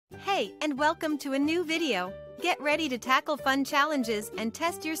Hey, and welcome to a new video. Get ready to tackle fun challenges and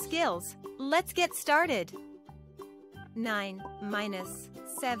test your skills. Let's get started. 9 minus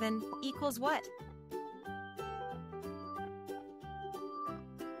 7 equals what?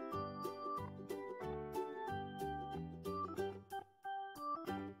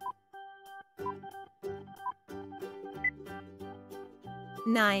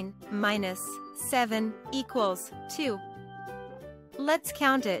 Nine minus 7 equals 2. Let's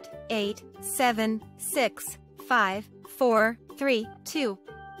count it. 8, 7, 6, 5, 4, 3, 2.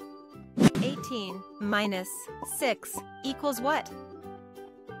 18 minus 6 equals what?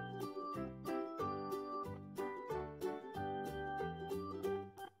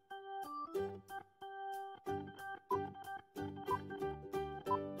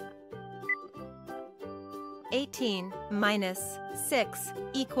 Eighteen minus 6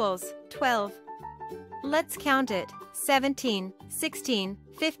 equals 12. Let's count it. 17, 16,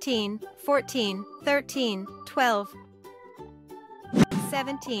 15, 14, 13, 12.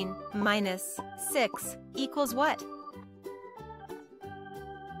 17 minus 6 equals what?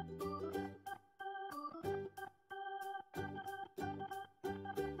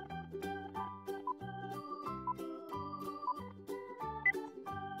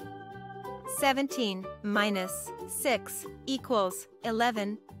 Seventeen minus 6 equals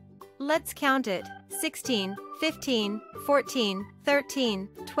 11. Let's count it. 16, 15, 14, 13,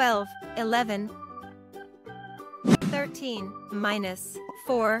 12, 11. 13 minus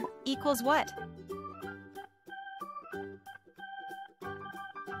 4 equals what?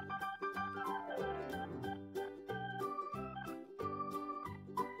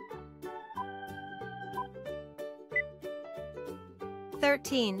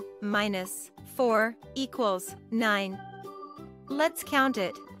 Thirteen minus 4 equals 9. Let's count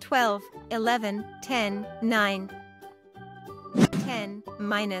it. 12, 11, 10, 9. 10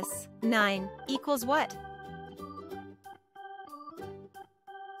 minus 9 equals what?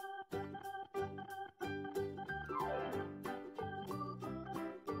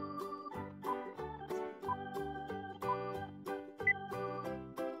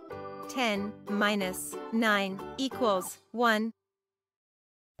 Ten minus 9 equals 1.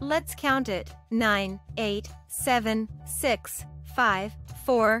 Let's count it. 9, 8, 7, 6, 5,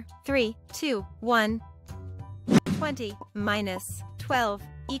 4, 3, 2, 1. 20 minus 12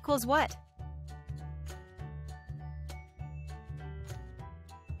 equals what?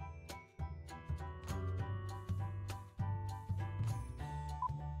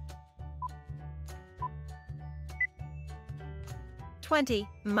 Twenty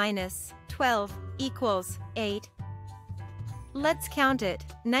minus 12 equals 8. Let's count it.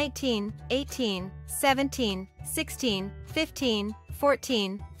 19, 18, 17, 16, 15,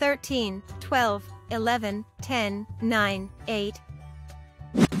 14, 13, 12, 11, 10, 9, 8.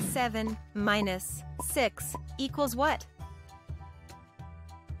 7 minus 6 equals what?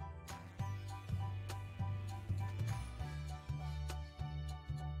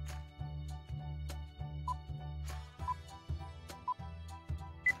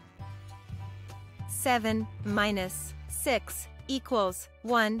 Seven minus 6 equals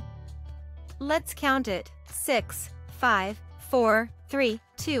 1. Let's count it. 6, 5, 4, 3,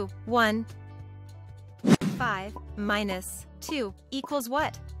 2, 1. 5 minus 2 equals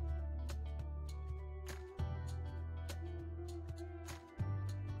what?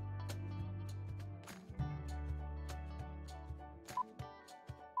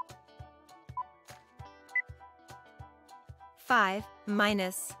 Five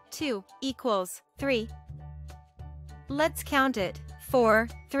minus 2 equals 3. Let's count it. 4,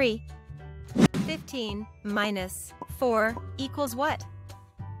 3. 15 minus 4 equals what?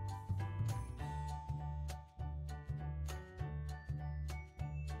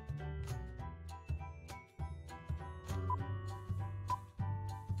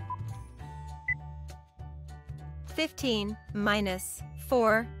 Fifteen minus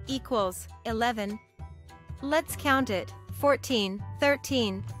 4 equals 11. Let's count it. 14,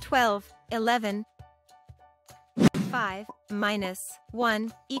 13, 12, 11. 5 minus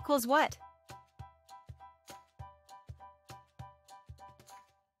 1 equals what?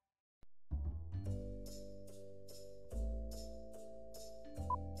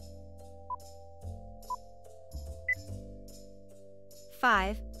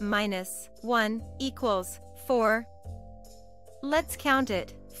 Five minus 1 equals 4. Let's count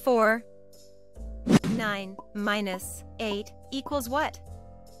it. 4. 9 minus 8 equals what?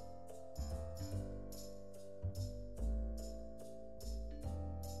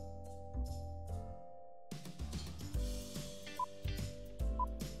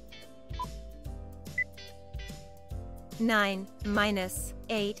 Nine minus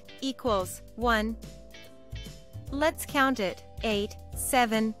 8 equals 1. Let's count it. 8,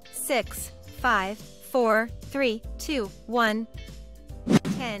 7, 6, 5, 4, 3, 2, 1.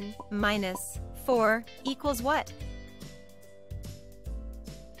 10 minus 4 equals what?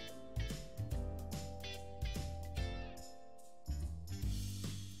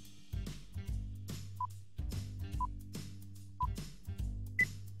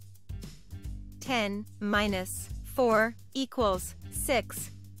 Ten minus 4 equals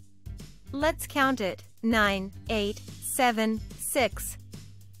 6. Let's count it. 9, 8, 7, 6.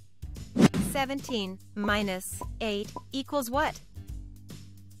 17 minus 8 equals what?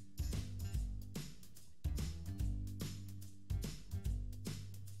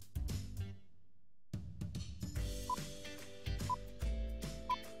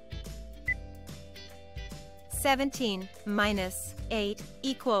 Seventeen minus 8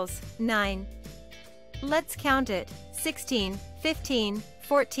 equals 9. Let's count it. 16, 15,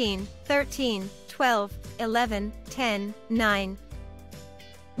 14, 13, 12, 11, 10, 9.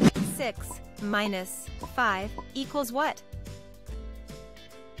 6 minus 5 equals what?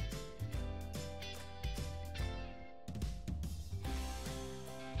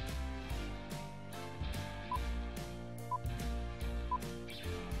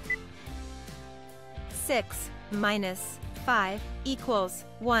 Six minus 5 equals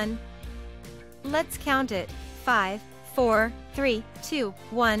 1. Let's count it. 5, 4, 3, 2,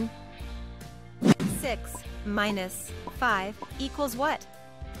 1. 6 minus 5 equals what?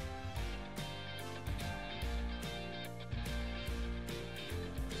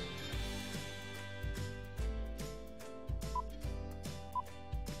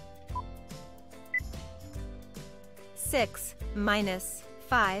 Six minus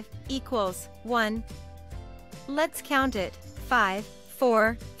 5 equals 1. Let's count it. 5,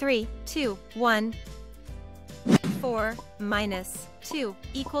 4, 3, 2, 1. 4 minus 2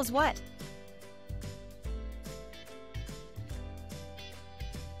 equals what?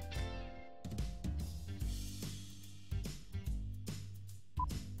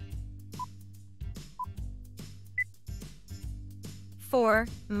 Four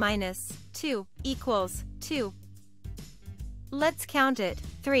minus 2 equals 2. Let's count it.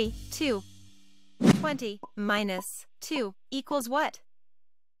 3, 2. 20 minus 2 equals what?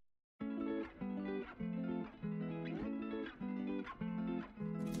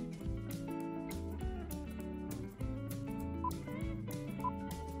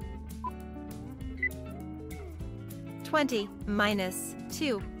 Twenty minus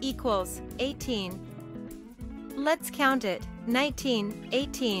 2 equals 18. Let's count it. 19,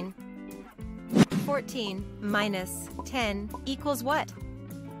 18. 14 minus 10 equals what?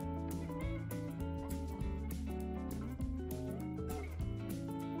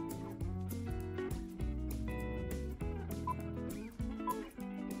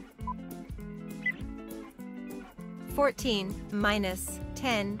 Fourteen minus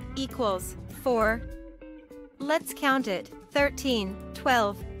 10 equals 4. Let's count it. 13,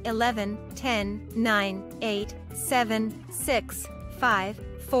 12, 11, 10, 9, 8, 7, 6, 5,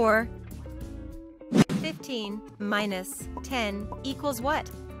 4. 15 minus 10 equals what?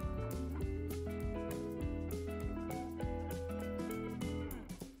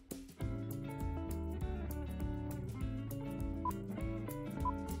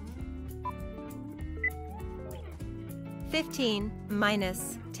 Fifteen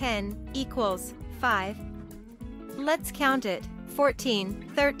minus 10 equals 5. Let's count it.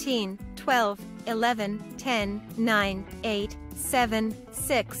 14, 13, 12, 11, 10, 9, 8, 7,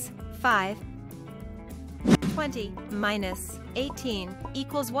 6, 5. 20 minus 18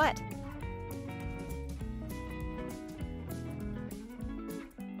 equals what?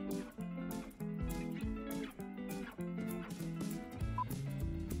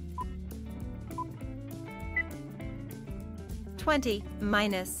 Twenty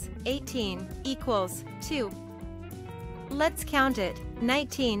minus 18 equals 2. Let's count it.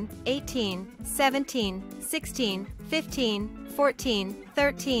 19, 18, 17, 16, 15, 14,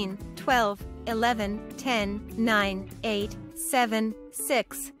 13, 12, 11, 10, 9, 8, 7,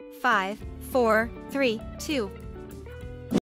 6, 5, 4, 3, 2.